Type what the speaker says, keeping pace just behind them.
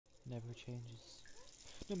never changes.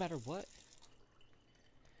 No matter what.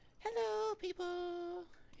 Hello, people!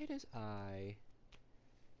 It is I.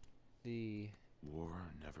 The... War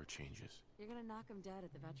never changes. You're gonna knock him dead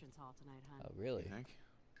at the Veterans Hall tonight, hon. Oh, really? You think?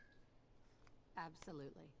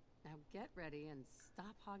 Absolutely. Now get ready and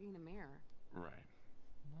stop hogging the mirror. Right.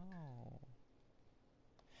 No.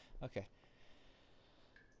 Okay.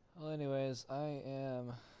 Well, anyways, I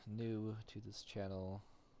am new to this channel,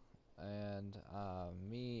 and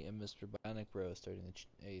me and Mr. Bionic Bro starting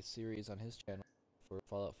a series on his channel for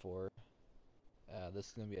Fallout 4. This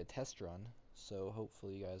is going to be a test run, so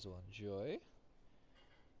hopefully you guys will enjoy.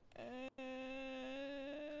 And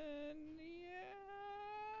yeah,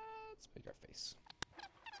 let's make our face.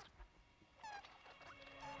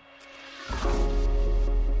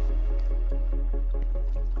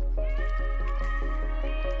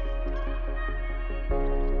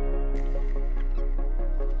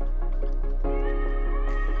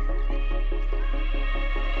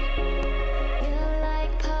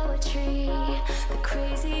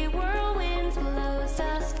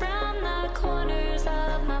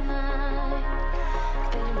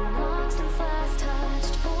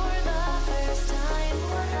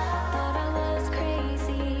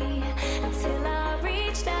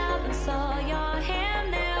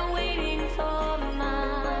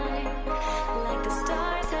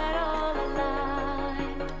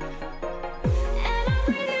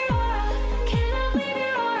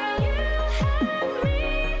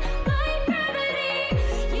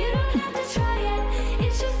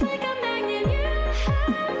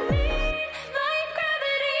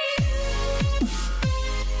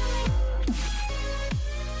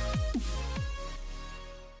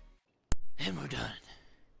 And we're done.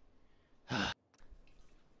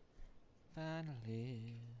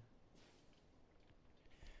 Finally.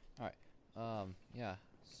 Alright, yeah,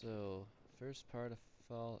 so first part of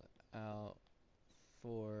Fallout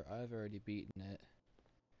 4, I've already beaten it,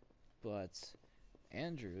 but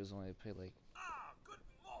Andrew's only played like,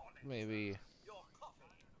 maybe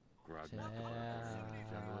 2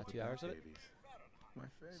 hours of it? My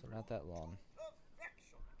favorite. So not that long.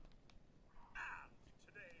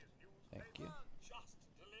 Thank you.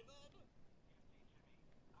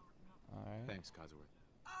 Alright. Thanks, Codsworth.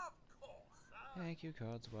 Thank you,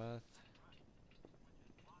 Codsworth.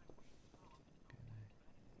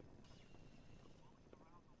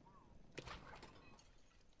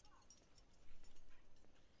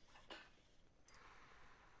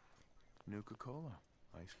 Nuka-Cola.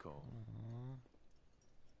 Ice cold.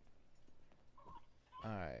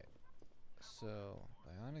 Alright. So,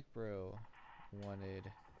 Bionic Bro wanted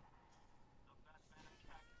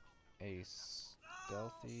a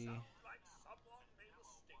stealthy...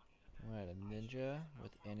 a ninja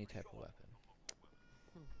with any type of weapon.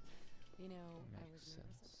 You know, I Makes was nervous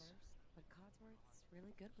sense. at first, but Codsworth's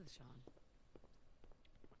really good with Sean.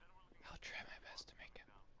 I'll try my best to make him.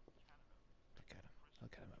 Look at him.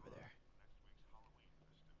 Look at him over there.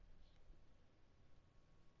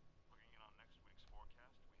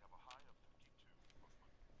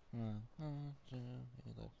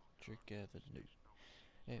 Electric avenue.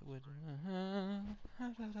 It would.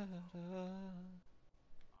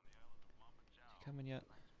 Coming yet?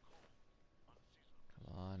 Come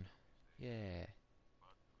on. Yeah.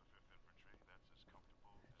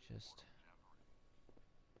 Just.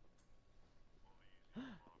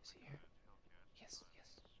 Is he here? Yes,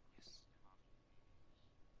 yes, yes.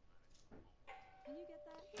 Can you get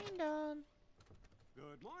that? Ding dong.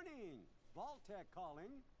 Good morning. Vault-Tec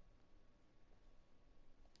calling.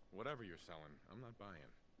 Whatever you're selling, I'm not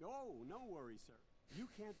buying. Oh, no worries, sir. You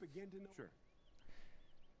can't begin to know. Sure.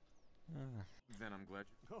 Then I'm glad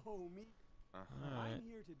you... Oh, me. Uh-huh. I'm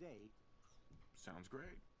here today. Sounds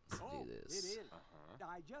great. Let's Oh, do this. it is. Uh-huh.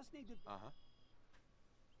 I just need to... Uh-huh.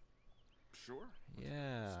 Sure.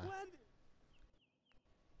 Yeah. Splendid.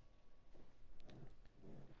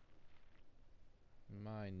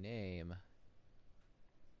 My name,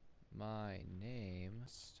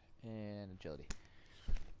 and agility.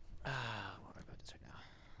 What am I about to start now?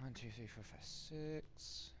 1, 2, 3, 4, 5,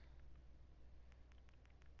 6.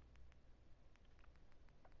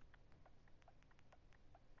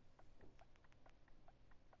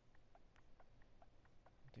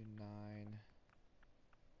 Do 9.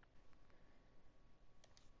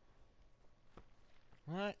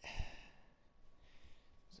 What?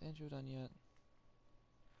 Is Andrew done yet?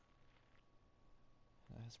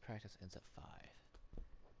 His practice ends at 5.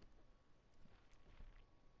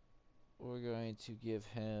 We're going to give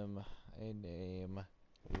him a name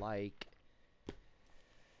like...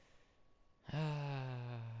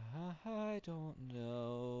 I don't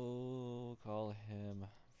know. Call him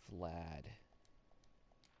Vlad.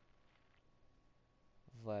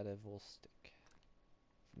 Vladivostok.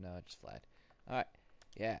 No, just Vlad. Alright.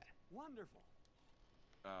 Yeah. Wonderful.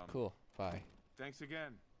 Cool. Bye. Thanks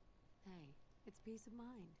again. Hey, it's peace of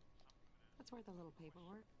mind. That's worth a little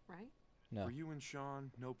paperwork, right? No. For you and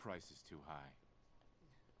Sean, no price is too high.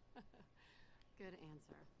 Good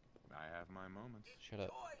answer. I have my moments. Shut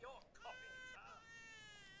up.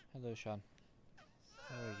 Hello, Sean.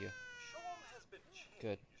 How are you? Sean has been changed,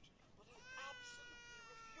 Good. but he absolutely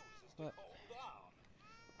refuses But to calm down.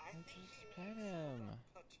 I I think just he pet needs him.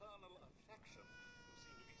 that paternal affection you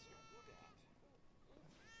seem to be so good at.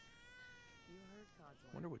 You heard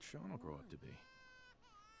Codsworth. Wonder what Sean will grow up to be.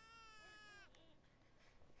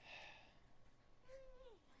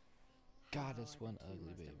 God, How this are one the two ugly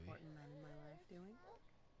most baby. important men in my life doing?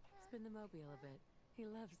 Spin the mobile a bit. He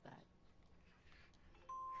loves that.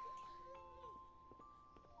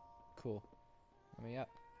 Cool. Let me up.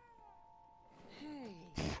 Hey,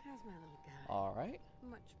 how's my little guy? Alright.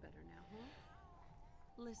 Much better now, huh?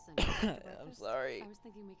 Listen, after I'm breakfast, sorry. I was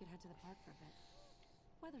thinking we could head to the park for a bit.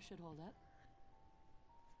 Weather should hold up.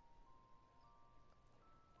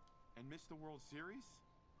 And miss the World Series?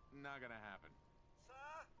 Not gonna happen. Sir,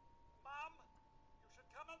 Mom, you should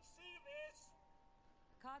come and see this.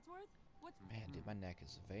 Codsworth? What's... Man, dude, my neck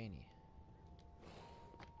is veiny.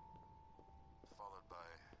 Followed by,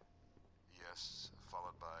 yes,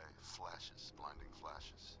 followed by flashes, blinding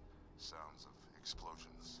flashes, sounds of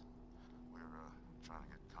explosions. We're trying to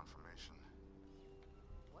get confirmation.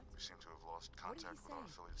 What? We seem to have lost What did he contact with our say?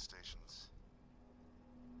 affiliate stations.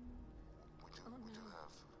 Oh, We no.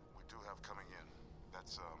 do have coming in.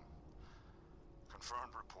 That's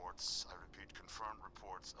confirmed reports. I repeat, confirmed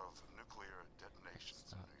reports of nuclear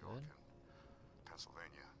detonations in not New York good. and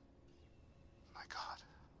Pennsylvania. My God.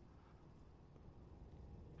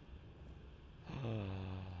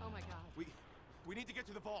 Oh my god. We need to get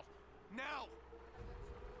to the vault. Now!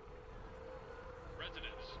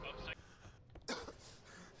 Residents of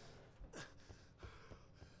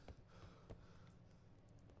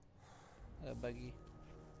Hello, Buggy.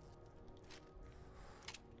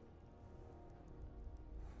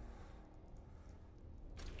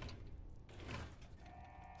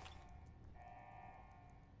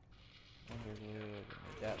 Wonder if we'll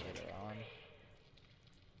need that later on.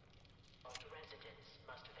 Residents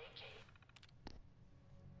must vacate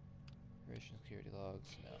Operation security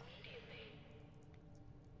logs, no. immediately.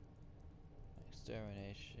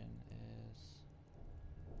 Extermination is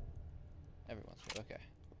everyone's good. Okay.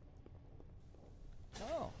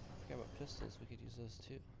 Oh, I forgot about pistols. We could use those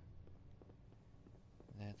too.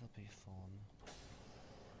 That'll be fun.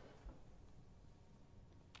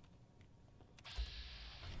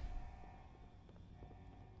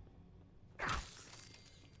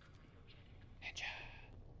 Ninja.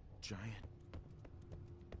 Giant.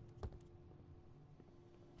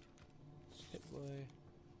 Hit boy.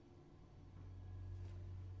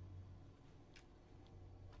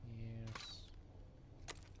 Yes.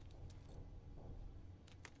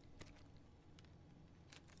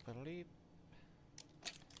 Bleep.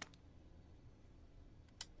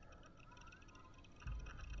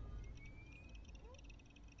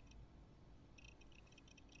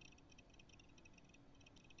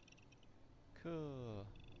 Cool.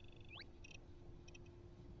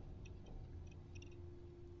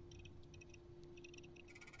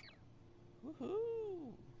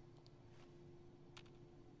 Woohoo!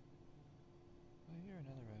 Oh, you're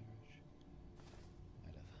another red rush.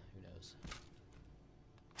 Might have. Who knows?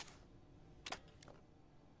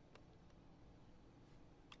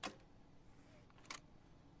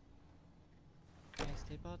 Can I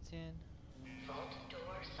stay button? Vault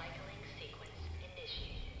door cycling sequence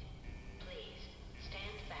initiated. Please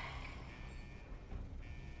stand back.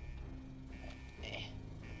 Okay.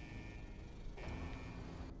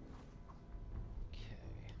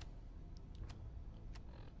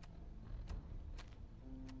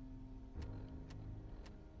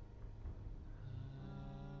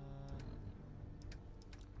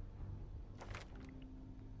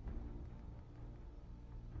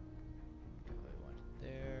 Go one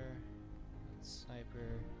there. Sniper.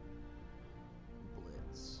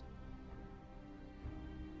 Blitz.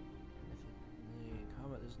 If in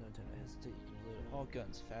combat there's no time to hesitate, you can load all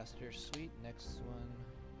guns faster. Sweet. Next one.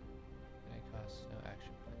 Gonna cost no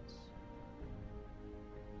action points.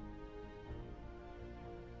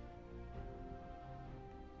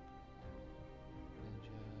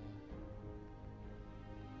 Ninja.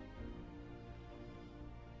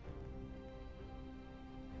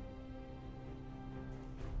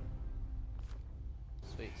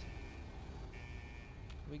 Sweet.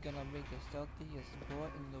 We gonna make the stealthiest boy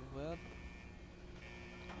in the world.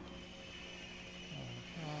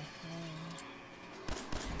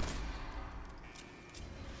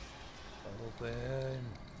 Open.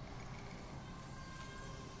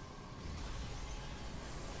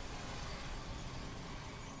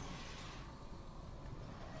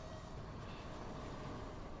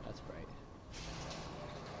 That's bright.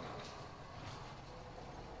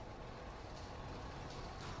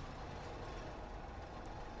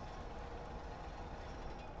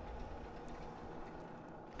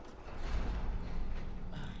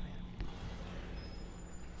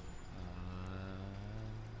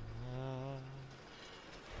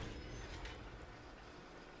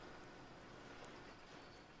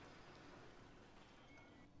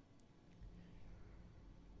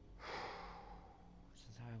 This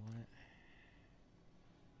is how I want it.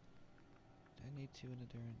 Do I need 2 in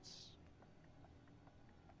endurance?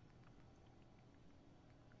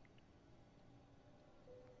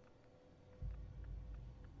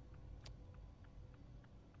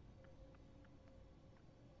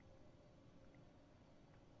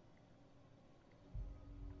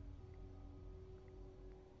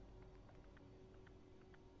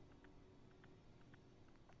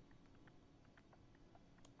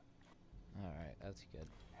 Alright, that's good.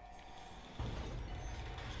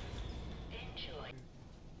 Enjoy.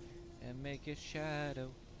 And make it shadow.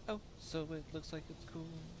 Oh, so it looks like it's cool.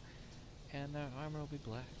 And our armor will be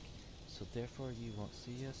black. So therefore you won't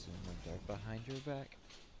see us in the dark behind your back.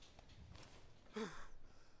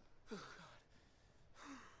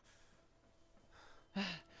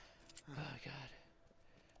 Oh god.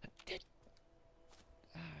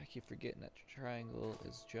 I keep forgetting that triangle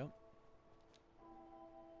is jump.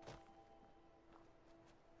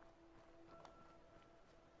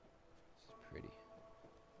 It's pretty.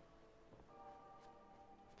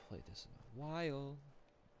 Played this in a while.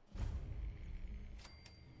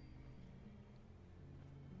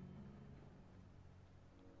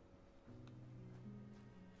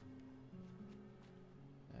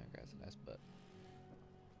 That guy's a nice butt.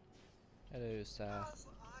 Hello, Seth.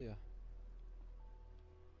 Yeah.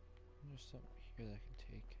 There's something here that I can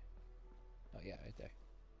take. Oh yeah, right there.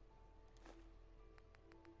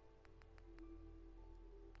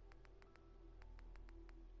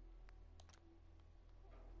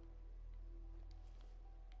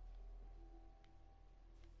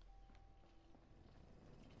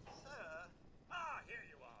 Sir? Here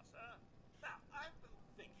you are, sir. Now, I've been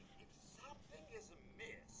thinking, if something is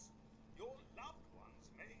amiss, your loved ones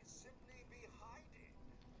may simply be hiding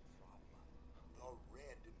from the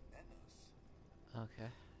Red Menace.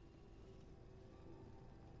 Okay.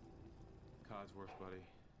 Codsworth, buddy.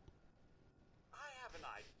 I have an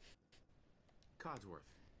idea. Codsworth.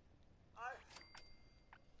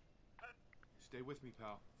 Stay with me,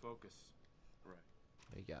 pal. Focus. Right.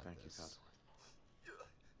 We got Thank this. you, Codsworth.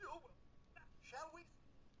 Shall we?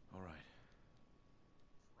 All right.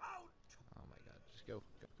 Proud Oh my god, just go.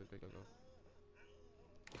 Go, go, go, go, go.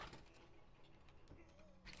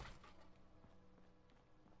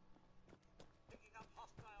 picking up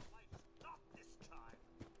hostile lights. Not this time.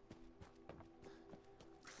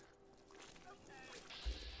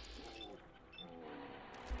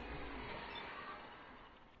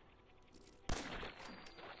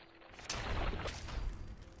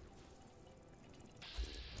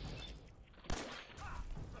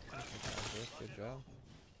 Good job.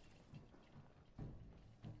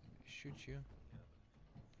 Shoot you.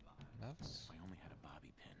 Mouse. I only had a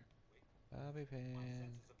bobby pin. Bobby My pin.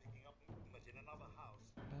 senses are picking up movement in another house.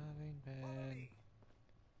 Bobby Follow pin. me.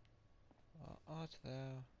 Art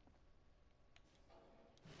thou?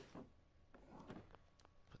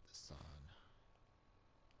 Put this on.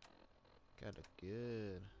 Got it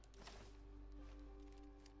good.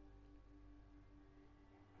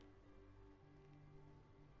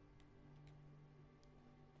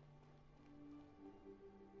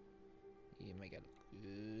 Yeah, I got it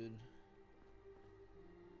good.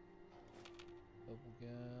 Bubble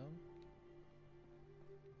gum.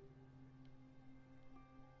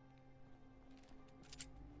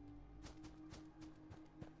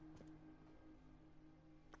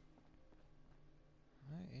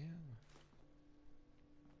 I am.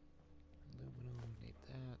 Aluminum, need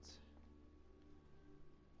that.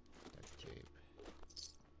 Duct tape.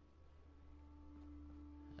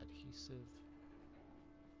 Adhesive.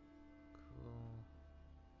 Cool.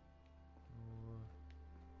 Ooh.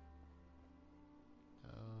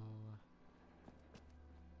 Oh.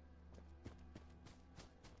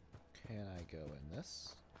 Can I go in this?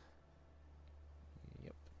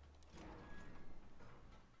 Yep.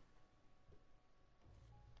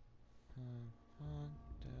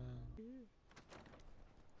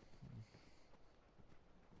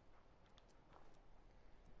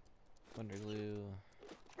 Wonder glue.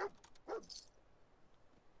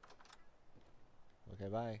 Okay,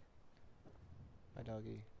 bye. Bye,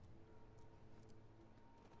 doggy.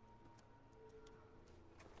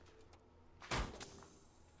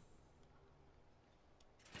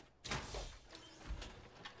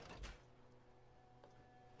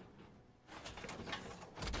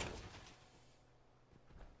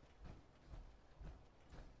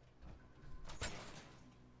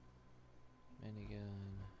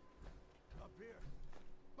 Minigun. Up here.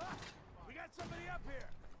 Ah, we got somebody up here.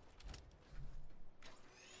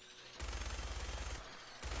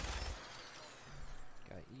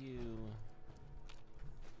 Got you.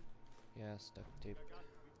 Yeah, duct tape.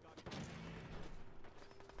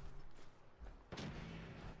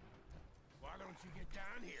 Why don't you get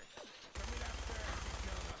down here? Show me that ferret you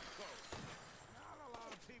killed up close. Not a lot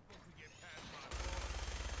of people can get past my door.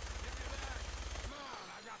 Give me that. Come on,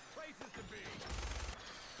 I got places to be.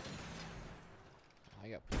 I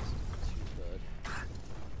got places too, bud.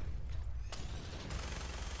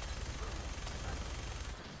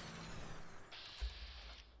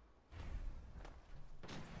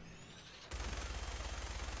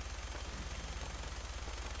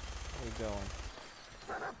 Where you going?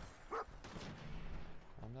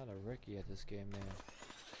 I'm not a rookie at this game, man.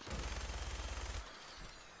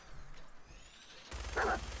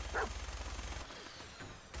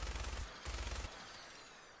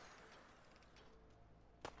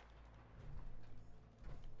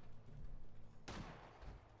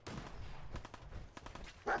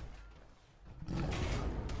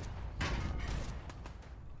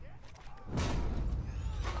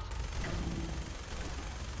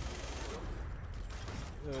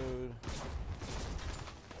 Dude.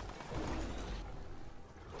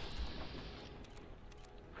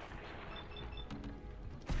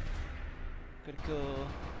 Critical.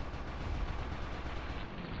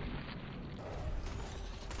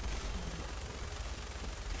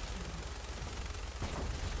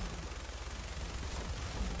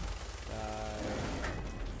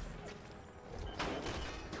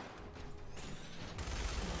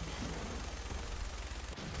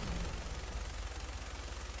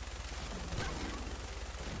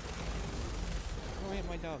 Go hit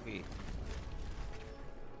my doggy.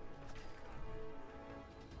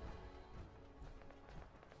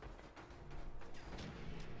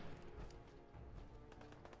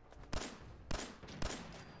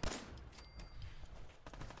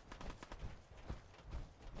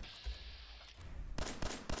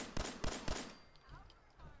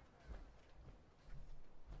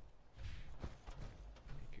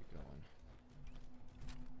 I think you're going.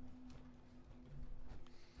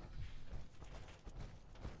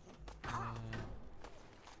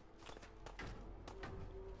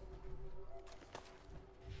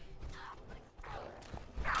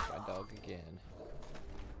 My dog again.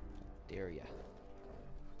 Dare ya.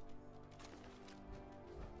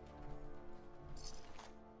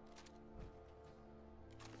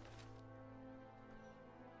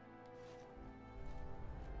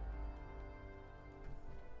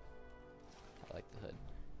 I like the hood.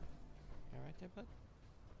 You alright there, bud?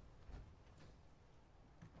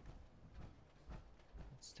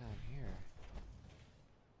 What's down here?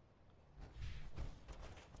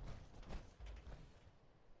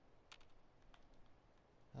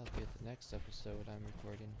 That'll be at the next episode I'm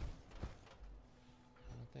recording.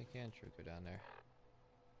 I don't think Andrew go down there.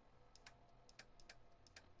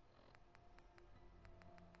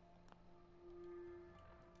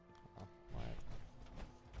 Oh, what?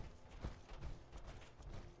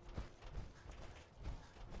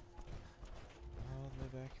 All the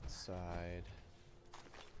way back inside.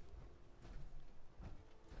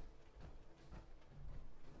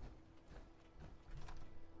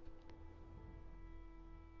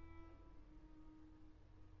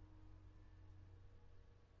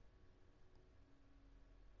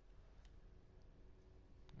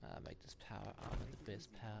 Make this power armor the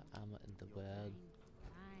best power armor in the world.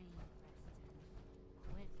 Fine, Preston.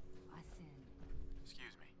 Quit fussing.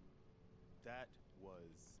 Excuse me. That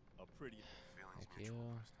was a pretty feelings Thank mutual,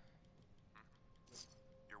 you. Preston.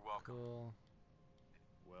 You're welcome. Cool.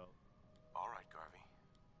 Well, all right, Garvey.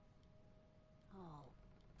 Oh,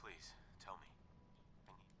 Please tell me.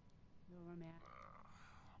 I need you're a man.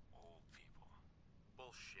 old people.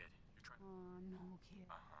 Bullshit. You're trying. Oh, no, kid.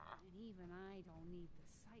 Uh-huh. And even I don't need the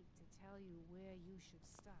sight to tell you where you should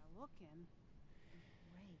start looking. The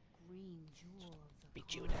great green jewel of the Beat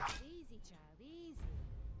you corner. now. Easy, child, easy.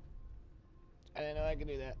 I didn't know I could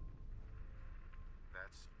do that.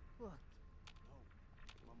 That's Look, no,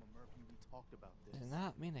 Mama Murphy. We talked about this. Did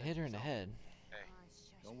not mean to hit her in the head. Hey,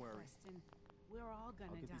 shush, don't worry. Preston. We're all all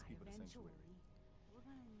gonna get these die people to eventually. sanctuary. We're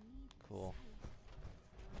gonna need the Cool. site.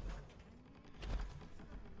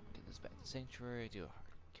 Get this back to Sanctuary, do a hard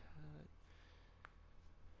cut.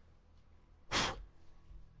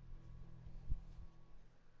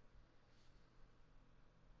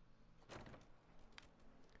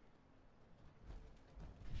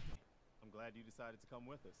 I'm glad you decided to come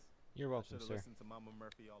with us. You're I welcome, should have sir. listened to Mama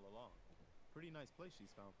Murphy all along. Pretty nice place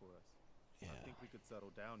she's found for us. Yeah. I think we could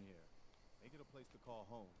settle down here. Make it a place to call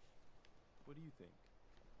home. What do you think?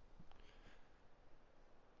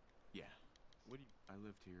 Yeah. What do you... I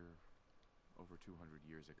lived here over 200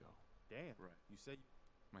 years ago. Damn. Right. You said...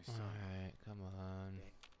 My son. Alright, come on.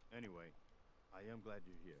 Damn. Anyway, I am glad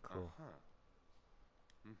you're here. Cool.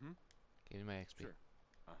 Mm-hmm. Give me my XP. Sure.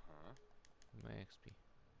 Uh-huh. Give me my XP.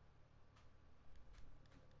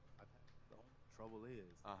 I've had... The only trouble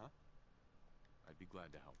is... Uh-huh. I'd be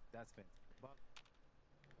glad to help. That's fantastic. But